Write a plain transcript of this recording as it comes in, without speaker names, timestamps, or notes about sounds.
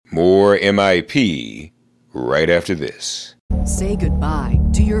More MIP right after this. Say goodbye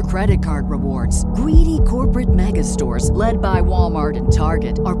to your credit card rewards. Greedy corporate mega stores, led by Walmart and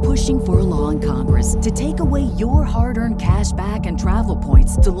Target, are pushing for a law in Congress to take away your hard-earned cash back and travel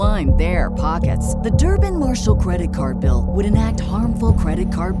points to line their pockets. The Durbin-Marshall credit card bill would enact harmful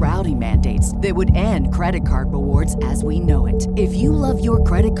credit card routing mandates that would end credit card rewards as we know it. If you love your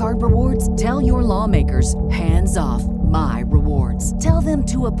credit card rewards, tell your lawmakers, hands off my rewards. Tell them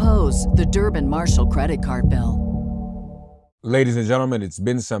to oppose the Durbin-Marshall credit card bill. Ladies and gentlemen, it's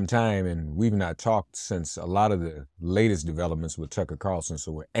been some time and we've not talked since a lot of the latest developments with Tucker Carlson,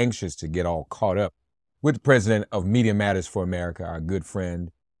 so we're anxious to get all caught up with the president of Media Matters for America, our good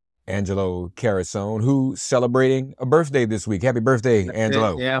friend, Angelo Carusone, who's celebrating a birthday this week. Happy birthday,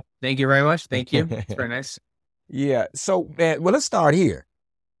 Angelo. Yeah, thank you very much. Thank you. It's very nice. Yeah, so, well, let's start here.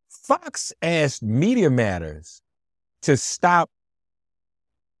 Fox asked Media Matters to stop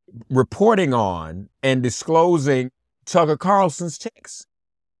reporting on and disclosing Tucker Carlson's texts.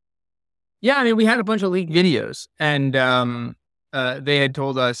 Yeah, I mean, we had a bunch of leaked videos, and they had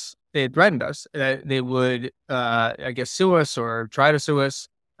told us, they had threatened us that they would, I guess, sue us or try to sue us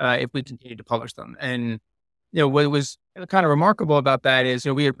if we continued to publish them. And what was kind of remarkable about that is,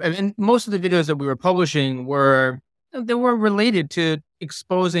 and most of the videos that we were publishing were related to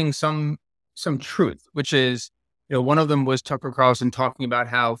exposing some truth, which is, one of them was Tucker Carlson talking about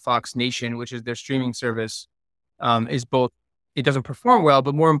how Fox Nation, which is their streaming service, is both, it doesn't perform well,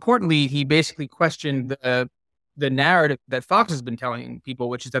 but more importantly, he basically questioned the narrative that Fox has been telling people,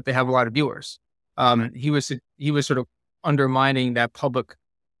 which is that they have a lot of viewers. He was sort of undermining that public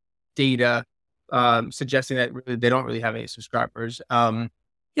data, suggesting that really they don't really have any subscribers. There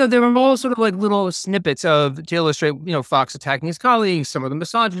were all sort of like little snippets to illustrate, Fox attacking his colleagues, some of the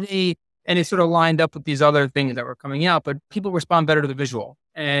misogyny, and it sort of lined up with these other things that were coming out, but people respond better to the visual.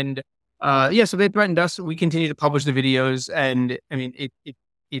 And so they threatened us. We continue to publish the videos, and I mean, it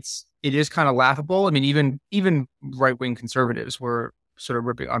is kind of laughable. I mean, even right-wing conservatives were sort of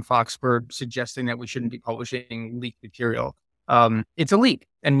ripping on Fox for suggesting that we shouldn't be publishing leaked material. It's a leak,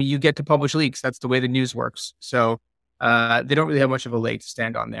 and you get to publish leaks. That's the way the news works. So they don't really have much of a leg to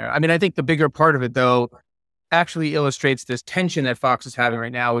stand on there. I mean, I think the bigger part of it, though, actually illustrates this tension that Fox is having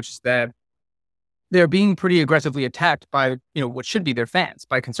right now, which is that they're being pretty aggressively attacked by, what should be their fans,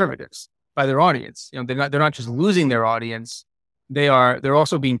 by conservatives, by their audience. They're not just losing their audience. They're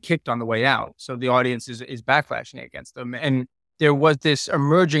also being kicked on the way out. So the audience is backlashing against them. And there was this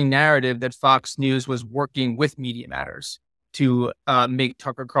emerging narrative that Fox News was working with Media Matters to make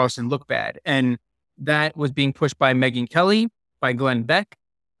Tucker Carlson look bad. And that was being pushed by Megyn Kelly, by Glenn Beck.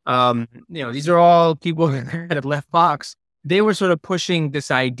 These are all people that have left Fox. They were sort of pushing this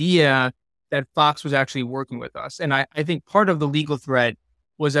idea that Fox was actually working with us. And I think part of the legal threat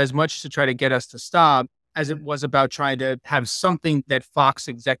was as much to try to get us to stop as it was about trying to have something that Fox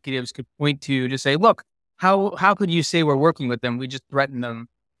executives could point to say, look, how could you say we're working with them? We just threatened them.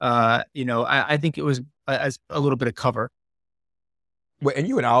 I think it was as a little bit of cover. Well, and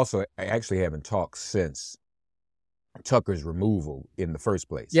you and I also actually haven't talked since Tucker's removal in the first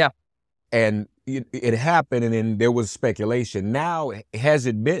place. Yeah. And it happened, and then there was speculation. Now,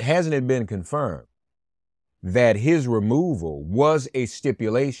 hasn't it been confirmed that his removal was a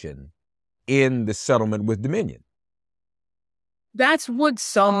stipulation in the settlement with Dominion? That's what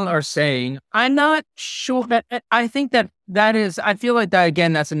some are saying. I'm not sure that, I think that is, I feel like that,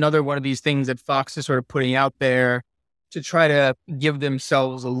 again, that's another one of these things that Fox is sort of putting out there to try to give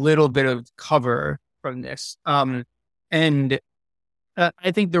themselves a little bit of cover from this.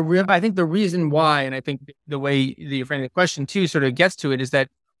 I think the reason why, and I think the way that you frame the question too sort of gets to it, is that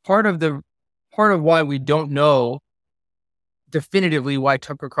part of why we don't know definitively why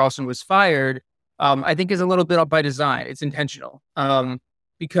Tucker Carlson was fired, I think is a little bit up by design. It's intentional,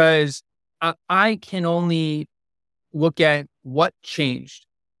 because I can only look at what changed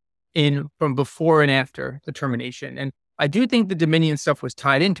from before and after the termination. And I do think the Dominion stuff was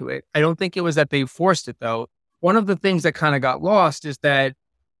tied into it. I don't think it was that they forced it, though. One of the things that kind of got lost is that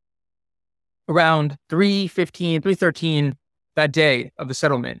around 3:13 that day of the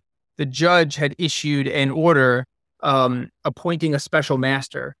settlement, the judge had issued an order appointing a special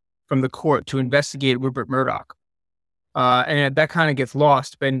master from the court to investigate Rupert Murdoch. And that kind of gets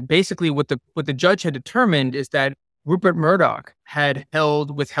lost. But basically what the judge had determined is that Rupert Murdoch had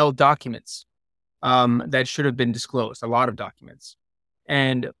withheld documents that should have been disclosed, a lot of documents.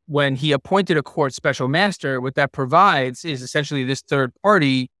 And when he appointed a court special master, what that provides is essentially this third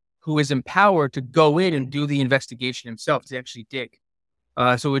party who is empowered to go in and do the investigation himself, to actually dig.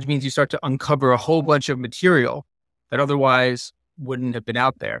 So which means you start to uncover a whole bunch of material that otherwise wouldn't have been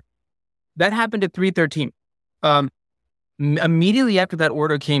out there. That happened at 313. Immediately after that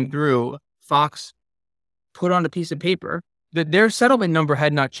order came through, Fox put on a piece of paper that their settlement number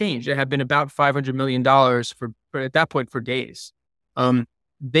had not changed. It had been about $500 million for at that point for days.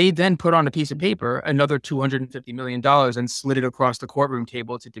 They then put on a piece of paper another $250 million and slid it across the courtroom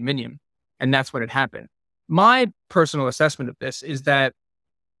table to Dominion. And that's what had happened. My personal assessment of this is that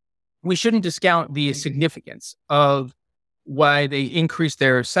we shouldn't discount the significance of why they increased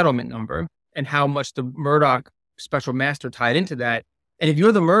their settlement number and how much the Murdoch special master tied into that. And if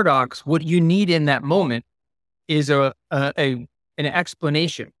you're the Murdochs, what you need in that moment is an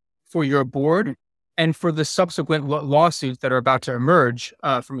explanation for your board and for the subsequent lawsuits that are about to emerge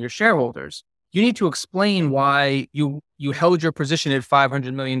from your shareholders. You need to explain why you held your position at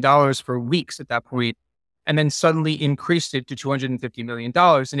 $500 million for weeks at that point, and then suddenly increased it to $250 million.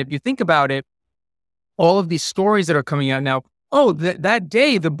 And if you think about it, all of these stories that are coming out now, that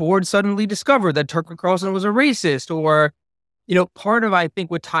day the board suddenly discovered that Tucker Carlson was a racist, or, part of, I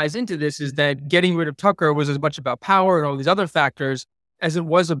think, what ties into this is that getting rid of Tucker was as much about power and all these other factors as it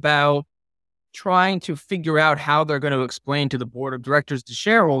was about trying to figure out how they're going to explain to the board of directors, to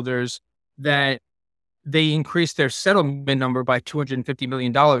shareholders, that they increased their settlement number by $250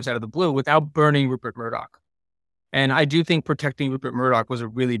 million out of the blue without burning Rupert Murdoch. And I do think protecting Rupert Murdoch was a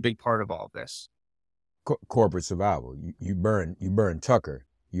really big part of all of this. Corporate survival. You burn Tucker.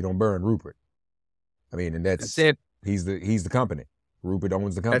 You don't burn Rupert. I mean, and that's it. He's the company. Rupert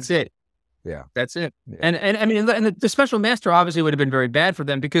owns the company. That's it. Yeah. That's it. Yeah. And I mean, and the special master obviously would have been very bad for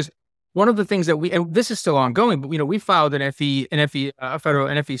them, because one of the things that and this is still ongoing, but we filed a federal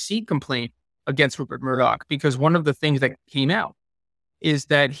FEC complaint against Rupert Murdoch, because one of the things that came out is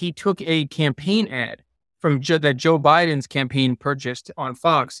that he took a campaign ad from that Joe Biden's campaign purchased on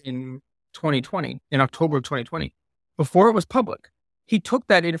Fox in October of 2020, before it was public. He took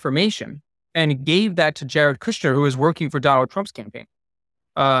that information and gave that to Jared Kushner, who was working for Donald Trump's campaign.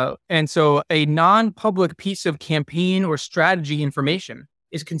 And so a non-public piece of campaign or strategy information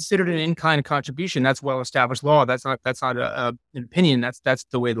is considered an in-kind contribution. That's well-established law. That's not an opinion. That's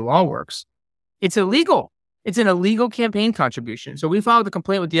the way the law works. It's illegal. It's an illegal campaign contribution. So we filed a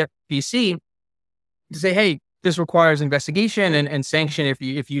complaint with the FEC to say, hey, this requires investigation and sanction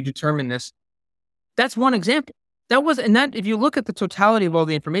if you determine this. That's one example. If you look at the totality of all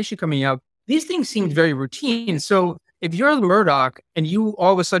the information coming out, these things seemed very routine. So if you're the Murdoch and you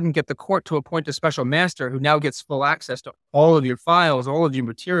all of a sudden get the court to appoint a special master who now gets full access to all of your files, all of your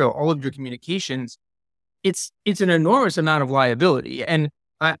material, all of your communications, it's an enormous amount of liability. And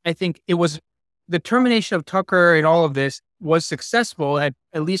I think it was the termination of Tucker and all of this was successful at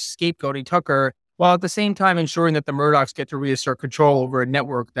least scapegoating Tucker, while at the same time ensuring that the Murdochs get to reassert control over a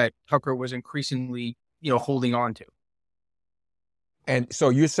network that Tucker was increasingly, holding on to. And so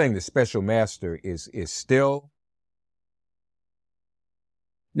you're saying the special master is still?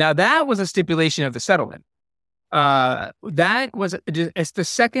 Now that was a stipulation of the settlement. It's the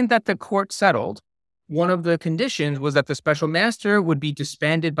second that the court settled, one of the conditions was that the special master would be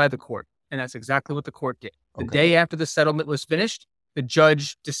disbanded by the court. And that's exactly what the court did. The day after the settlement was finished, the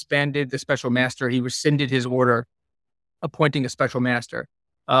judge disbanded the special master. He rescinded his order appointing a special master.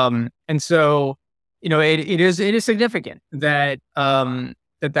 And so, it is significant that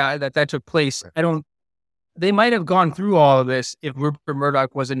that took place. They might have gone through all of this if Rupert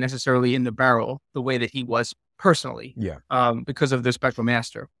Murdoch wasn't necessarily in the barrel the way that he was personally. Yeah. Because of the special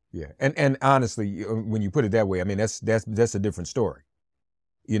master. Yeah. And honestly, when you put it that way, I mean, that's a different story.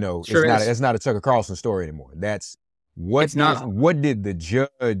 Sure it's not a Tucker Carlson story anymore. That's why did the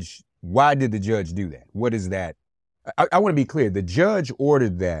judge do that? What is that? I want to be clear. The judge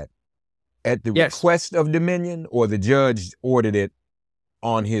ordered that at the request of Dominion, or the judge ordered it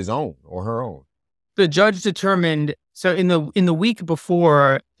on his own or her own? The judge determined, so in the week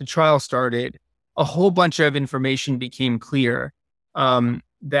before the trial started, a whole bunch of information became clear. One,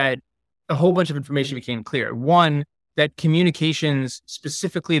 that communications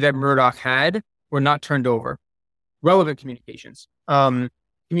specifically that Murdoch had were not turned over. Relevant communications.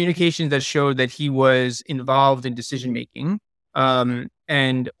 Communications that showed that he was involved in decision-making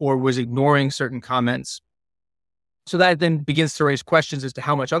or was ignoring certain comments. So that then begins to raise questions as to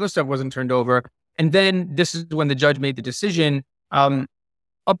how much other stuff wasn't turned over. And then this is when the judge made the decision. For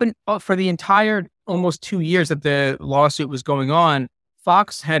the entire almost 2 years that the lawsuit was going on,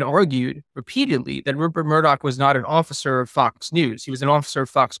 Fox had argued repeatedly that Rupert Murdoch was not an officer of Fox News. He was an officer of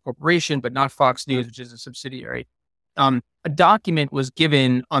Fox Corporation, but not Fox News, which is a subsidiary. A document was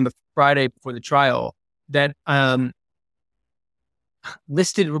given on the Friday before the trial that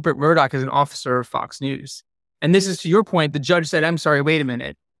listed Rupert Murdoch as an officer of Fox News. And this is to your point. The judge said, I'm sorry, wait a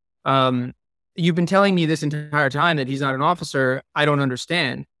minute. You've been telling me this entire time that he's not an officer. I don't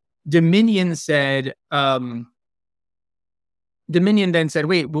understand. Dominion then said,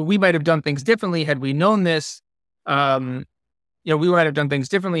 wait, well, we might have done things differently had we known this. We might have done things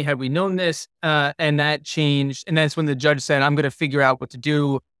differently had we known this. And that changed. And that's when the judge said, I'm going to figure out what to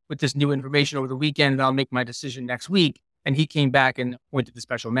do with this new information over the weekend, and I'll make my decision next week. And he came back and went to the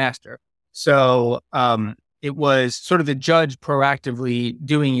special master. So it was sort of the judge proactively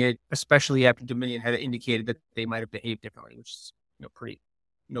doing it, especially after Dominion had indicated that they might have behaved differently, which is pretty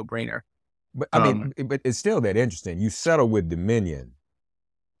no-brainer. But I mean, but it's still that interesting. You settle with Dominion.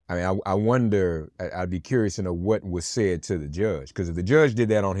 I mean, I wonder, I'd be curious to know what was said to the judge, because if the judge did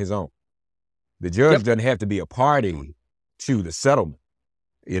that on his own, the judge doesn't have to be a party to the settlement,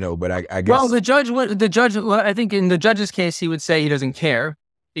 but I guess. Well, the judge, I think in the judge's case, he would say he doesn't care,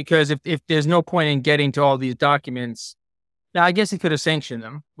 because if there's no point in getting to all these documents, now I guess he could have sanctioned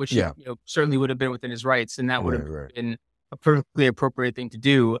them, which certainly would have been within his rights, and that would have been a perfectly appropriate thing to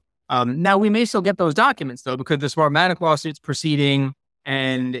do. Now we may still get those documents though, because the Smartmatic lawsuit's proceeding,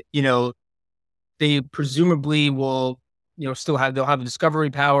 and they presumably will they'll have the discovery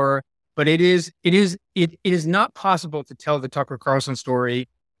power. But it is not possible to tell the Tucker Carlson story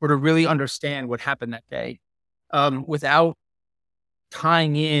or to really understand what happened that day without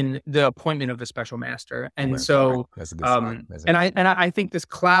tying in the appointment of the special master. And so, that's a good and I think this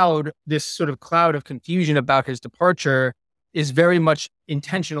sort of cloud of confusion about his departure is very much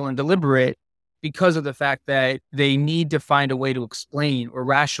intentional and deliberate, because of the fact that they need to find a way to explain or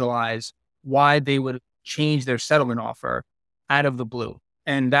rationalize why they would change their settlement offer out of the blue.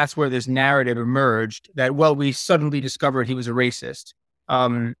 And that's where this narrative emerged that, well, we suddenly discovered he was a racist.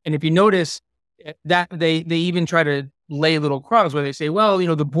 And if you notice that they even try to lay little crumbs where they say, well,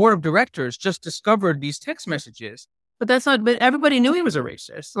 the board of directors just discovered these text messages, but but everybody knew he was a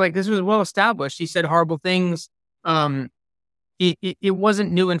racist. Like, this was well established. He said horrible things. It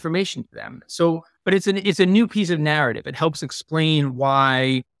wasn't new information to them. So, but it's a new piece of narrative. It helps explain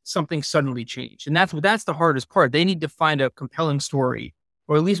why something suddenly changed. And that's the hardest part. They need to find a compelling story,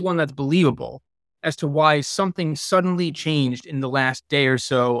 or at least one that's believable, as to why something suddenly changed in the last day or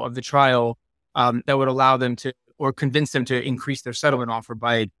so of the trial that would allow them to, or convince them to increase their settlement offer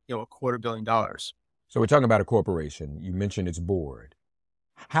by $250 million. So we're talking about a corporation. You mentioned its board.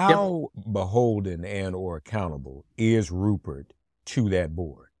 How beholden and or accountable is Rupert to that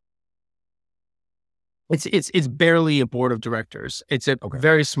board? It's barely a board of directors. It's a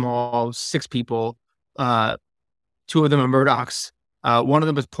very small 6 people. 2 of them are Murdochs. One of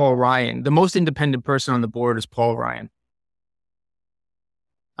them is Paul Ryan. The most independent person on the board is Paul Ryan.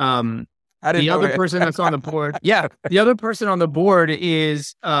 The other person that's on the board, the other person on the board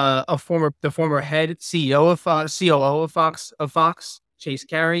is the former head COO of Fox, Chase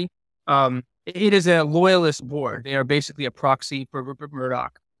Carey. It is a loyalist board. They are basically a proxy for Rupert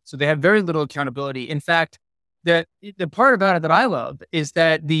Murdoch. So they have very little accountability. In fact, the part about it that I love is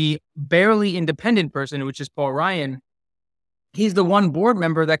that the barely independent person, which is Paul Ryan, he's the one board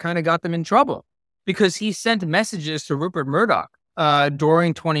member that kind of got them in trouble, because he sent messages to Rupert Murdoch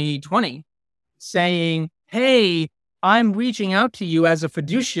during 2020 saying, hey, I'm reaching out to you as a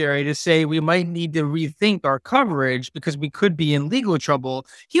fiduciary to say we might need to rethink our coverage because we could be in legal trouble.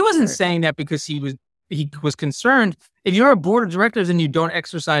 He wasn't saying that because he was concerned. If you're a board of directors and you don't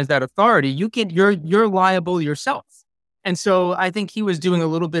exercise that authority, you're liable yourself. And so I think he was doing a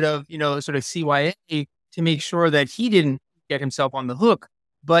little bit of, sort of CYA to make sure that he didn't get himself on the hook.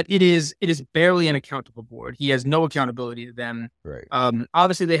 But it is barely an accountable board. He has no accountability to them. Right.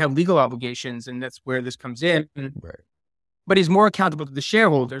 Obviously, they have legal obligations, and that's where this comes in. Right. But he's more accountable to the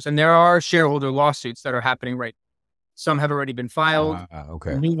shareholders, and there are shareholder lawsuits that are happening right now. Some have already been filed.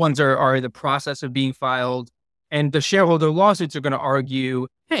 New ones are in the process of being filed. And the shareholder lawsuits are going to argue,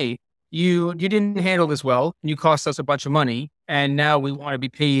 hey, you didn't handle this well, and you cost us a bunch of money, and now we want to be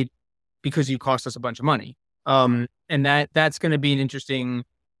paid because you cost us a bunch of money. And that's going to be an interesting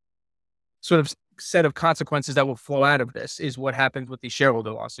sort of set of consequences that will flow out of this, is what happens with these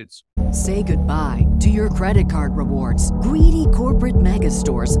shareholder lawsuits. Say goodbye to your credit card rewards. Greedy corporate mega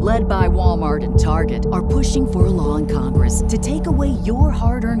stores, led by Walmart and Target, are pushing for a law in Congress to take away your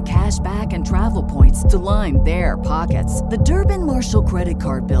hard-earned cash back and travel points to line their pockets. The Durbin-Marshall credit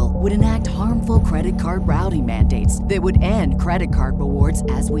card bill would enact harmful credit card routing mandates that would end credit card rewards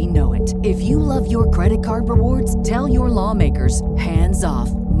as we know it. If you love your credit card rewards, tell your lawmakers, hands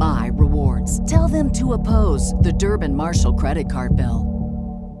off my rewards. Tell them to oppose the Durbin-Marshall credit card bill.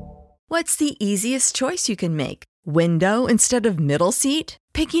 What's the easiest choice you can make? Window instead of middle seat?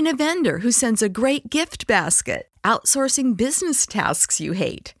 Picking a vendor who sends a great gift basket? Outsourcing business tasks you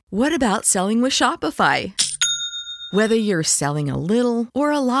hate? What about selling with Shopify? Whether you're selling a little or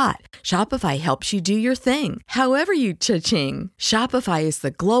a lot, Shopify helps you do your thing, however you cha-ching. Shopify is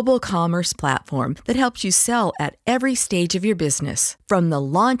the global commerce platform that helps you sell at every stage of your business. From the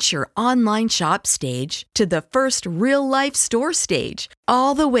launch your online shop stage to the first real-life store stage,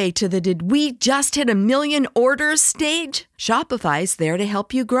 all the way to the did we just hit a million orders stage. Shopify's there to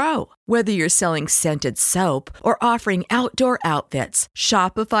help you grow. Whether you're selling scented soap or offering outdoor outfits,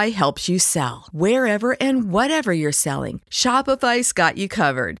 Shopify helps you sell. Wherever and whatever you're selling, Shopify's got you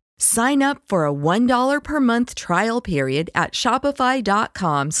covered. Sign up for a $1 per month trial period at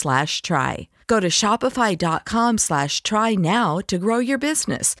shopify.com/try. Go to shopify.com/try now to grow your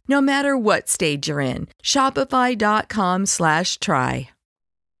business, no matter what stage you're in. Shopify.com/try.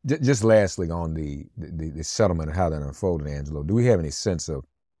 Just lastly on the settlement and how that unfolded, Angelo, do we have any sense of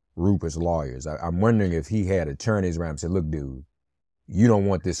Rupert's lawyers? I'm wondering if he had attorneys around and said, look, dude, you don't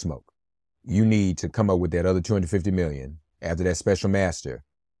want this smoke. You need to come up with that other $250 million after that special master.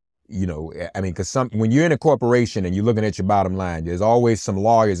 You know, I mean, because when you're in a corporation and you're looking at your bottom line, there's always some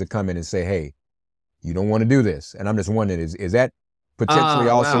lawyers that come in and say, hey, you don't want to do this. And I'm just wondering, is that potentially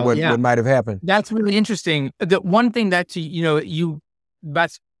also what might have happened? That's really interesting. The one thing that,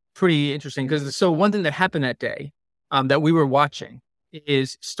 that's pretty interesting because one thing that happened that day that we were watching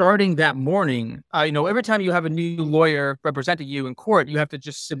is starting that morning, every time you have a new lawyer representing you in court, you have to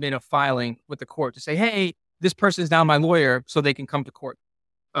just submit a filing with the court to say, hey, this person is now my lawyer so they can come to court.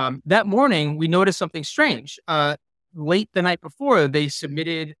 That morning, we noticed something strange. Late the night before, they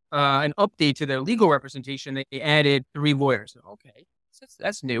submitted an update to their legal representation. They added 3 lawyers. Okay,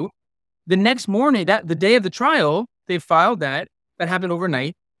 that's new. The next morning, the day of the trial, they filed that. That happened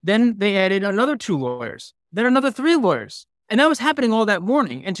overnight. Then they added another 2 lawyers, then another 3 lawyers. And that was happening all that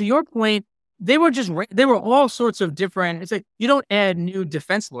morning. And to your point, they were all sorts of different. It's like, you don't add new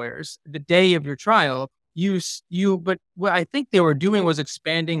defense lawyers the day of your trial. But what I think they were doing was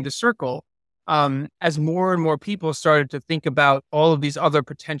expanding the circle as more and more people started to think about all of these other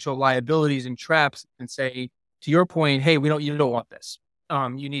potential liabilities and traps and say, to your point, hey, you don't want this.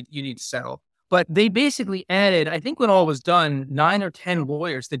 You need to settle. But they basically added, I think when all was done, 9 or 10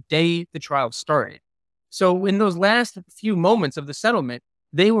 lawyers the day the trial started. So in those last few moments of the settlement,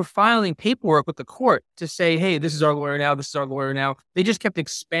 they were filing paperwork with the court to say, hey, this is our lawyer now, this is our lawyer now. They just kept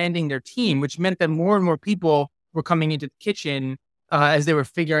expanding their team, which meant that more and more people were coming into the kitchen as they were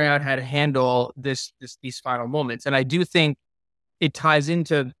figuring out how to handle these final moments. And I do think it ties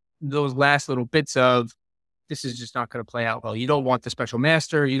into those last little bits of, this is just not going to play out well. You don't want the special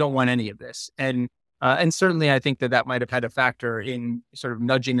master. You don't want any of this. And certainly I think that might have had a factor in sort of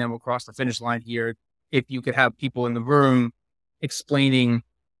nudging them across the finish line here. If you could have people in the room explaining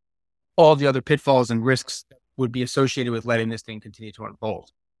all the other pitfalls and risks that would be associated with letting this thing continue to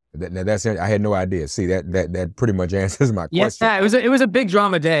unfold. That's it. I had no idea. See, that pretty much answers my question. Yeah, it was a big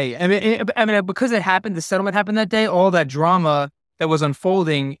drama day. I mean, because it happened, the settlement happened that day. All that drama that was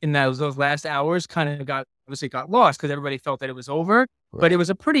unfolding in those last hours kind of got lost because everybody felt that it was over. Right. But it was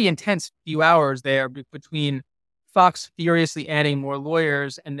a pretty intense few hours there between Fox furiously adding more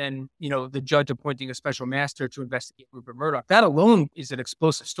lawyers and then, the judge appointing a special master to investigate Rupert Murdoch. That alone is an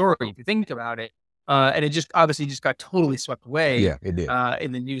explosive story if you think about it. And it just obviously got totally swept away. Yeah, it did.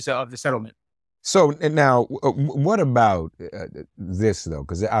 In the news of the settlement. So now, what about this though?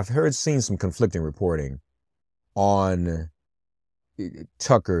 Because I've seen some conflicting reporting on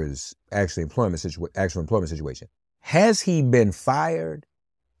Tucker's actual employment situation. Has he been fired,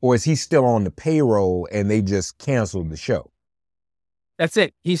 or is he still on the payroll and they just canceled the show? That's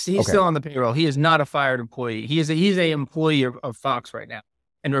it. He's still on the payroll. He is not a fired employee. He's a employee of Fox right now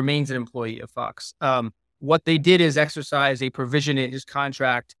and remains an employee of Fox. What they did is exercise a provision in his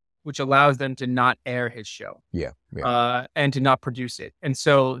contract which allows them to not air his show. Yeah. And to not produce it. And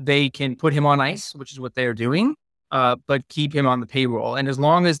so they can put him on ice, which is what they're doing, but keep him on the payroll. And as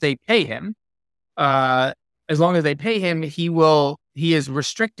long as they pay him, he is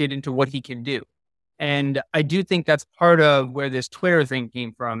restricted into what he can do. And I do think that's part of where this Twitter thing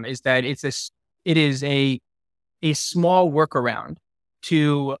came from, is that it is a small workaround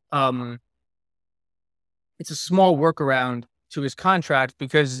to his contract,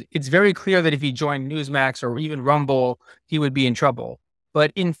 because it's very clear that if he joined Newsmax or even Rumble, he would be in trouble.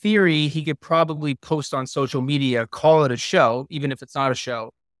 But in theory, he could probably post on social media, call it a show, even if it's not a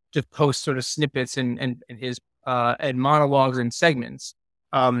show, just post sort of snippets and his and monologues and segments,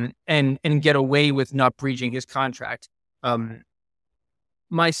 and get away with not breaching his contract.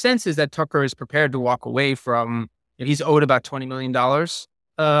 My sense is that Tucker is prepared to walk away from he's owed about $20 million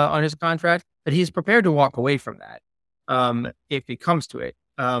on his contract, but he's prepared to walk away from that if it comes to it,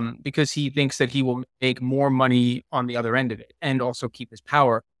 because he thinks that he will make more money on the other end of it and also keep his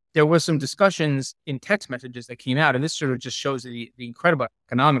power. There was some discussions in text messages that came out, and this sort of just shows the incredible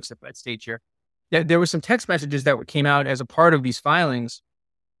economics at stage here. There were some text messages that came out as a part of these filings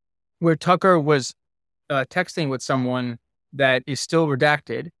where Tucker was texting with someone that is still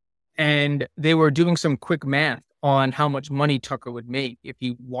redacted, and they were doing some quick math on how much money Tucker would make if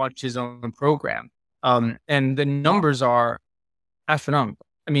he launched his own program. And the numbers are astronomical.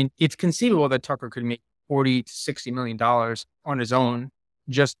 I mean, it's conceivable that Tucker could make $40 to $60 million on his own,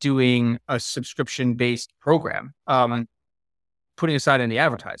 just doing a subscription-based program, putting aside any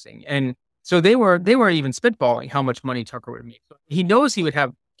advertising. And so they were even spitballing how much money Tucker would make. He knows he would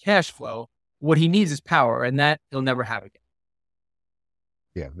have cash flow. What he needs is power, and that he'll never have again.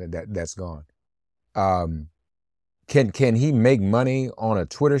 Yeah, that's gone. Can he make money on a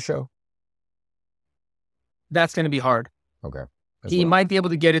Twitter show? That's going to be hard. Okay. He might be able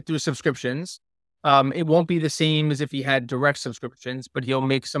to get it through subscriptions. It won't be the same as if he had direct subscriptions, but he'll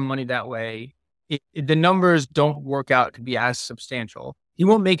make some money that way. The numbers don't work out to be as substantial. He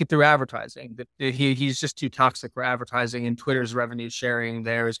won't make it through advertising. He's just too toxic for advertising, and Twitter's revenue sharing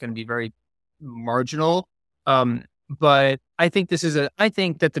there is going to be very marginal. But I think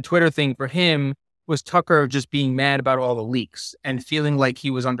that the Twitter thing for him was Tucker just being mad about all the leaks and feeling like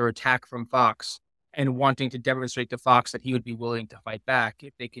he was under attack from Fox and wanting to demonstrate to Fox that he would be willing to fight back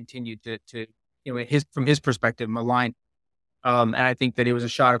if they continued to from his perspective, malign. And I think that it was a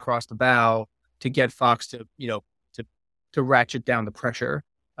shot across the bow to get Fox to ratchet down the pressure.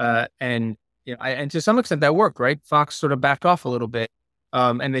 And to some extent that worked, right? Fox sort of backed off a little bit,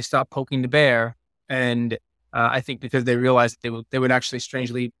 and they stopped poking the bear. And I think because they realized that they would actually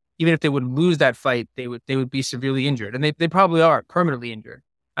strangely, even if they would lose that fight, they would be severely injured. And they probably are permanently injured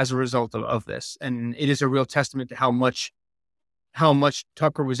as a result of this. And it is a real testament to how much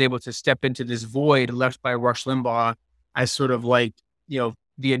Tucker was able to step into this void left by Rush Limbaugh as sort of like,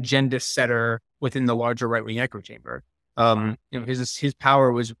 the agenda setter within the larger right-wing echo chamber. His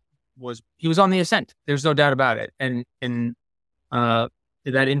power was he was on the ascent. There's no doubt about it. And that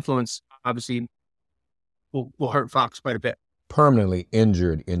influence obviously will hurt Fox quite a bit. Permanently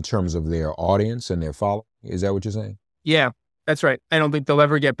injured in terms of their audience and their following. Is that what you're saying? Yeah, that's right. I don't think they'll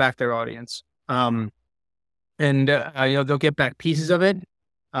ever get back their audience. And they'll get back pieces of it,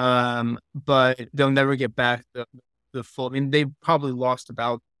 but they'll never get back the full. I mean, they probably lost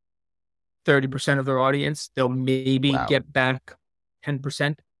about 30% of their audience. They'll maybe get back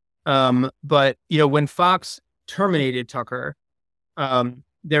 10%. But when Fox terminated Tucker,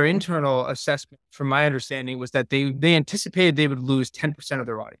 their internal assessment, from my understanding, was that they anticipated they would lose 10% of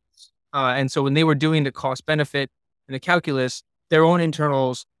their audience. And so when they were doing the cost benefit and the calculus, their own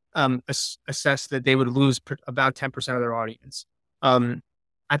internals assessed that they would lose about 10% of their audience.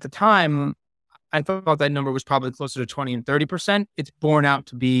 At the time, I thought that number was probably closer to 20 and 30%. It's borne out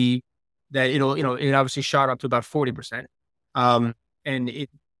to be that it obviously shot up to about 40%. And it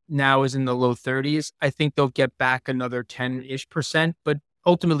now is in the low 30s. I think they'll get back another 10-ish%, but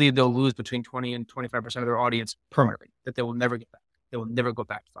ultimately they'll lose between 20 and 25% of their audience permanently, that they will never get back. They will never go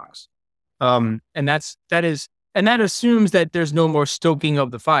back to Fox. And that assumes that there's no more stoking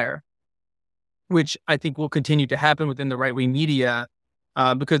of the fire, which I think will continue to happen within the right-wing media,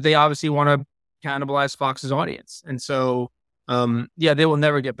 because they obviously want to cannibalize Fox's audience. And so, they will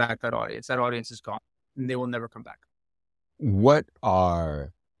never get back that audience. That audience is gone, and they will never come back. What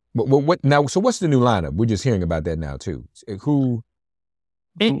now? So what's the new lineup? We're just hearing about that now too. Who?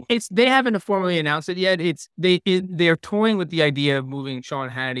 They haven't formally announced it yet. They're toying with the idea of moving Sean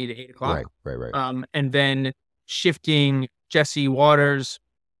Hannity to 8 o'clock. Right. And then shifting Jesse Waters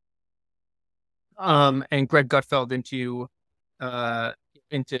and Greg Gutfeld into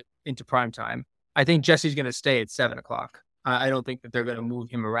prime time. I think Jesse's going to stay at 7 o'clock. I don't think that they're going to move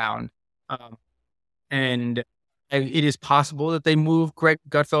him around. And it is possible that they move Greg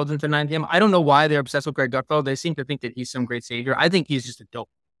Gutfeld into 9 p.m. I don't know why they're obsessed with Greg Gutfeld. They seem to think that he's some great savior. I think he's just a dope.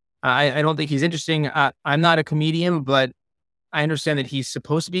 I don't think he's interesting. I'm not a comedian, but I understand that he's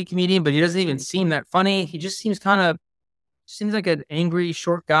supposed to be a comedian, but he doesn't even seem that funny. He just seems like an angry,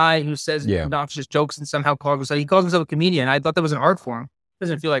 short guy who says obnoxious jokes and somehow calls himself a comedian. I thought that was an art form.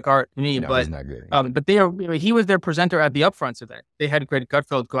 Doesn't feel like art to me, but it's not good. But he was their presenter at the Upfronts event. They had Greg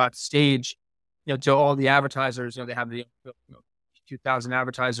Gutfeld go out to stage, to all the advertisers. They have the 2,000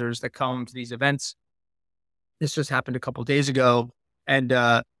 advertisers that come to these events. This just happened a couple of days ago, and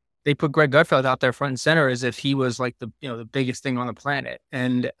they put Greg Gutfeld out there front and center as if he was like the biggest thing on the planet,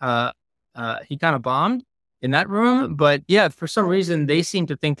 and he kind of bombed. in that room. But yeah, for some reason, they seem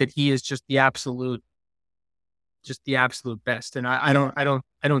to think that he is just the absolute best. And I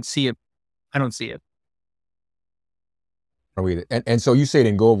don't see it. I don't see it. Oh, either. And so you say it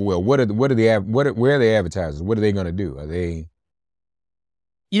didn't go over well. Where are the advertisers? What are they going to do? Are they?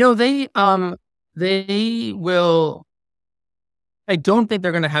 They will. I don't think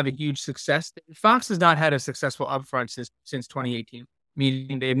they're going to have a huge success. Fox has not had a successful upfront since 2018,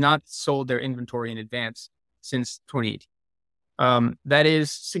 meaning they have not sold their inventory in advance since 2018. That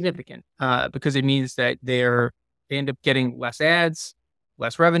is significant because it means that they end up getting less ads,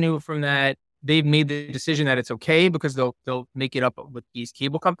 less revenue from that. They've made the decision that it's okay because they'll make it up with these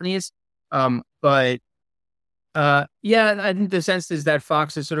cable companies. But I think the sense is that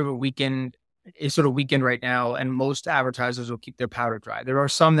Fox is sort of weakened right now, and most advertisers will keep their powder dry. There are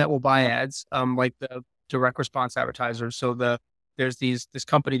some that will buy ads, like the direct response advertisers. So there's this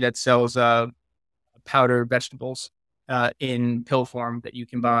company that sells powdered vegetables in pill form that you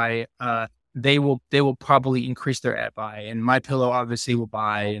can buy. They will probably increase their ad buy, and MyPillow obviously will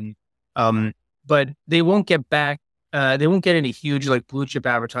buy, and but they won't get back. They won't get any huge like blue chip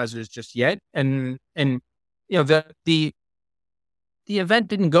advertisers just yet. And the event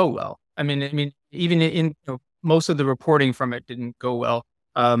didn't go well. I mean, even in most of the reporting from it didn't go well.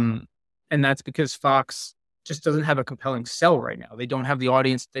 And that's because Fox just doesn't have a compelling sell right now. They don't have the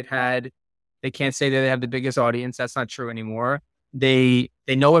audience they've had. They can't say that they have the biggest audience. That's not true anymore. They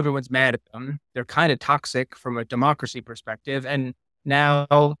know everyone's mad at them. They're kind of toxic from a democracy perspective. And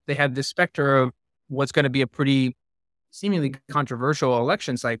now they have this specter of what's going to be a pretty seemingly controversial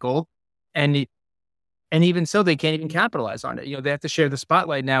election cycle. And even so, they can't even capitalize on it. They have to share the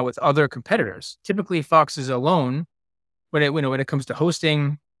spotlight now with other competitors. Typically, Fox is alone when it comes to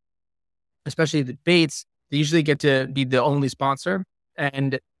hosting, especially the debates. They usually get to be the only sponsor.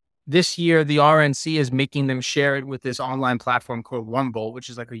 And this year, the RNC is making them share it with this online platform called Rumble, which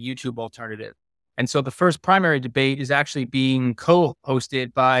is like a YouTube alternative. And so the first primary debate is actually being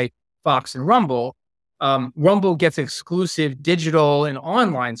co-hosted by Fox and Rumble. Rumble gets exclusive digital and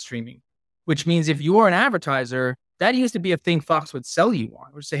online streaming, which means if you're an advertiser, that used to be a thing Fox would sell you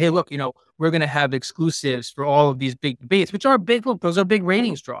on, or say, hey, look, we're going to have exclusives for all of these big debates, which are big. Look, those are big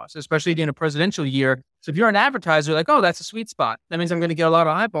ratings draws, especially in a presidential year. So if you're an advertiser, like, oh, that's a sweet spot. That means I'm going to get a lot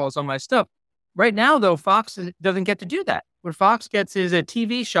of eyeballs on my stuff. Right now, though, Fox doesn't get to do that. What Fox gets is a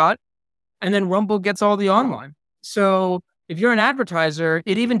TV shot, and then Rumble gets all the online. So if you're an advertiser,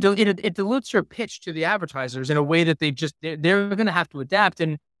 it even it dilutes your pitch to the advertisers in a way that they're going to have to adapt.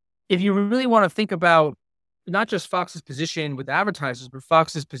 And if you really want to think about not just Fox's position with advertisers, but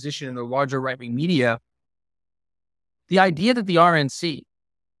Fox's position in the larger right-wing media, the idea that the RNC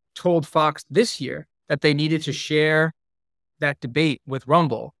told Fox this year that they needed to share that debate with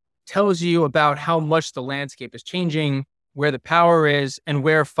Rumble tells you about how much the landscape is changing, where the power is, and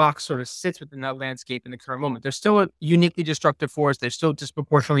where Fox sort of sits within that landscape in the current moment. They're still a uniquely destructive force. They're still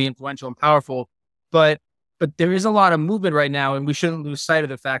disproportionately influential and powerful, but there is a lot of movement right now, and we shouldn't lose sight of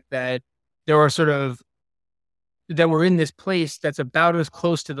the fact that that we're in this place that's about as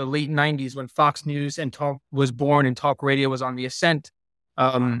close to the late 90s when Fox News and talk was born and talk radio was on the ascent.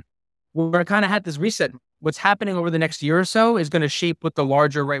 We're kind of had this reset. What's happening over the next year or so is going to shape what the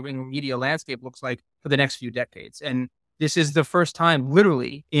larger right-wing media landscape looks like for the next few decades. And this is the first time,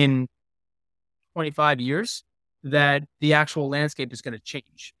 literally, in 25 years that the actual landscape is going to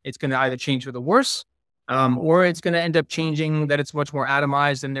change. It's going to either change for the worse, or it's going to end up changing that it's much more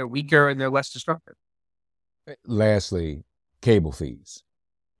atomized and they're weaker and they're less destructive. Lastly, cable fees.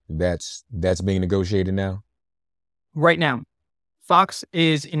 That's being negotiated now? Right now. Fox,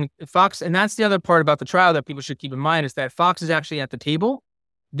 and that's the other part about the trial that people should keep in mind, is that Fox is actually at the table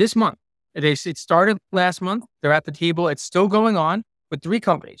this month. It started last month. They're at the table. It's still going on with 3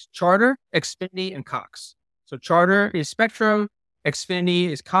 companies: Charter, Xfinity, and Cox. So Charter is Spectrum, Xfinity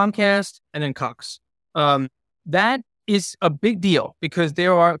is Comcast, and then Cox. That is a big deal because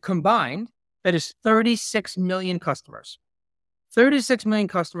there are combined, that is 36 million customers. 36 million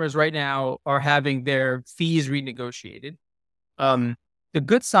customers right now are having their fees renegotiated. The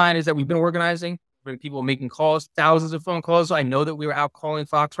good sign is that we've been organizing, people making calls, thousands of phone calls. I know that we were out calling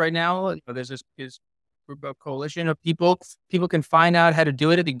Fox right now. There's this group of coalition of people. People can find out how to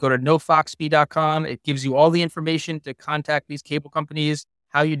do it. They can go to nofoxfee.com. It gives you all the information to contact these cable companies,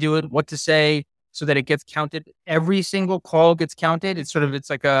 how you do it, what to say, so that it gets counted. Every single call gets counted. It's almost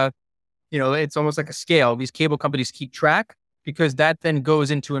like a scale. These cable companies keep track because that then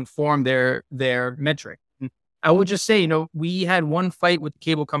goes in to inform their metric. And I would just say, we had one fight with the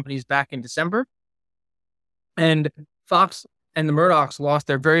cable companies back in December, and Fox and the Murdochs lost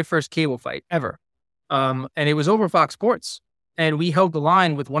their very first cable fight ever. And it was over Fox Sports. And we held the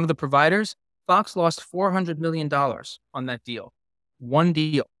line with one of the providers. Fox lost $400 million on that deal. One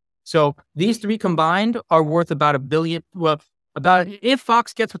deal. So these three combined are worth about $1 billion. Well, if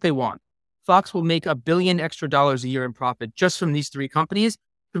Fox gets what they want, Fox will make $1 billion extra a year in profit just from these three companies,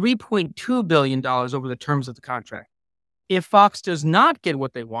 $3.2 billion over the terms of the contract. If Fox does not get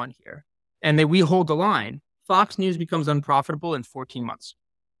what they want here, and we hold the line, Fox News becomes unprofitable in 14 months,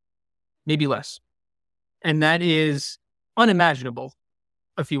 maybe less. And that is unimaginable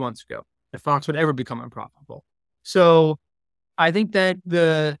a few months ago, that Fox would ever become unprofitable. So I think that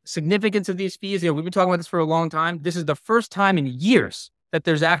the significance of these fees, we've been talking about this for a long time. This is the first time in years that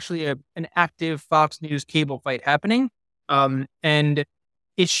there's actually an active Fox News cable fight happening. And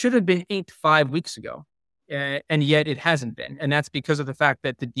it should have been 8 to 5 weeks ago. And yet it hasn't been. And that's because of the fact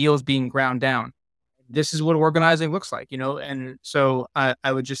that the deal is being ground down. This is what organizing looks like, And so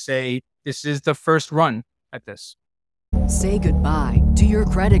I would just say this is the first run at this. Say goodbye to your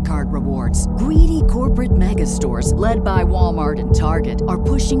credit card rewards. Greedy corporate mega stores, led by Walmart and Target, are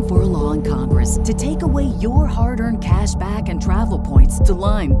pushing for a law in Congress to take away your hard-earned cash back and travel points to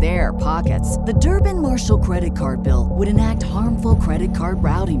line their pockets. The Durbin-Marshall credit card bill would enact harmful credit card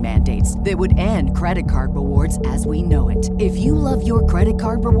routing mandates that would end credit card rewards as we know it. If you love your credit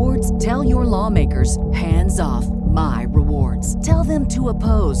card rewards, tell your lawmakers, hands off my rewards. Tell them to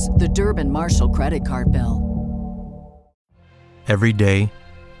oppose the Durbin-Marshall credit card bill. Every day,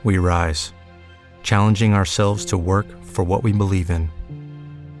 we rise, challenging ourselves to work for what we believe in.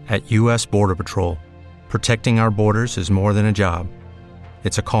 At U.S. Border Patrol, protecting our borders is more than a job.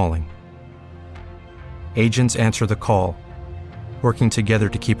 It's a calling. Agents answer the call, working together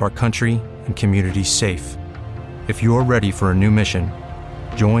to keep our country and communities safe. If you're ready for a new mission,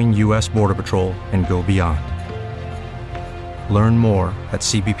 join U.S. Border Patrol and go beyond. Learn more at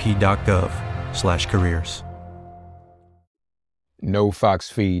cbp.gov/careers.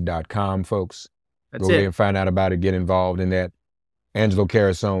 NoFoxFeed.com, folks. That's Go it. there and find out about it. Get involved in that. Angelo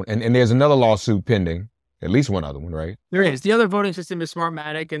Carasone. And there's another lawsuit pending. At least one other one, right? There is. The other voting system is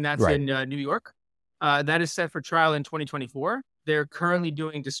Smartmatic, and that's Right. in New York. That is set for trial in 2024. They're currently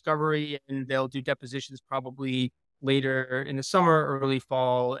doing discovery, and they'll do depositions probably later in the summer, early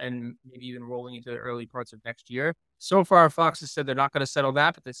fall, and maybe even rolling into the early parts of next year. So far, Fox has said they're not going to settle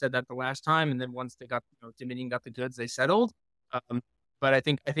that, but they said that the last time. And then once they got, Dominion got the goods, they settled. But I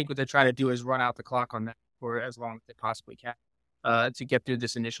think what they're trying to do is run out the clock on that for as long as they possibly can to get through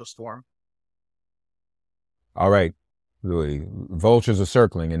this initial storm. All right. The vultures are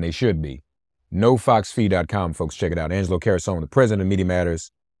circling, and they should be. NoFoxFeed.com, folks. Check it out. Angelo Carasone, the president of Media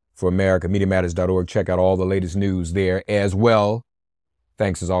Matters for America, MediaMatters.org. Check out all the latest news there as well.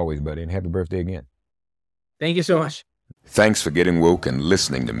 Thanks as always, buddy, and happy birthday again. Thank you so much. Thanks for getting woke and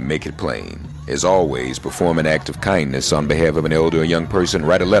listening to Make It Plain. As always, perform an act of kindness on behalf of an elder or young person.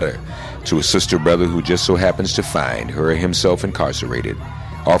 Write a letter to a sister or brother who just so happens to find her or himself incarcerated.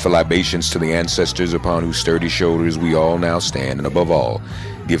 Offer libations to the ancestors upon whose sturdy shoulders we all now stand. And above all,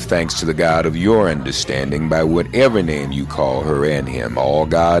 give thanks to the God of your understanding by whatever name you call her and him. All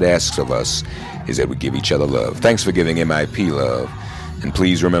God asks of us is that we give each other love. Thanks for giving MIP love. And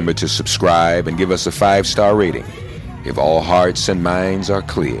please remember to subscribe and give us a 5-star rating. If all hearts and minds are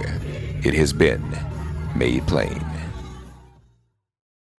clear, it has been made plain.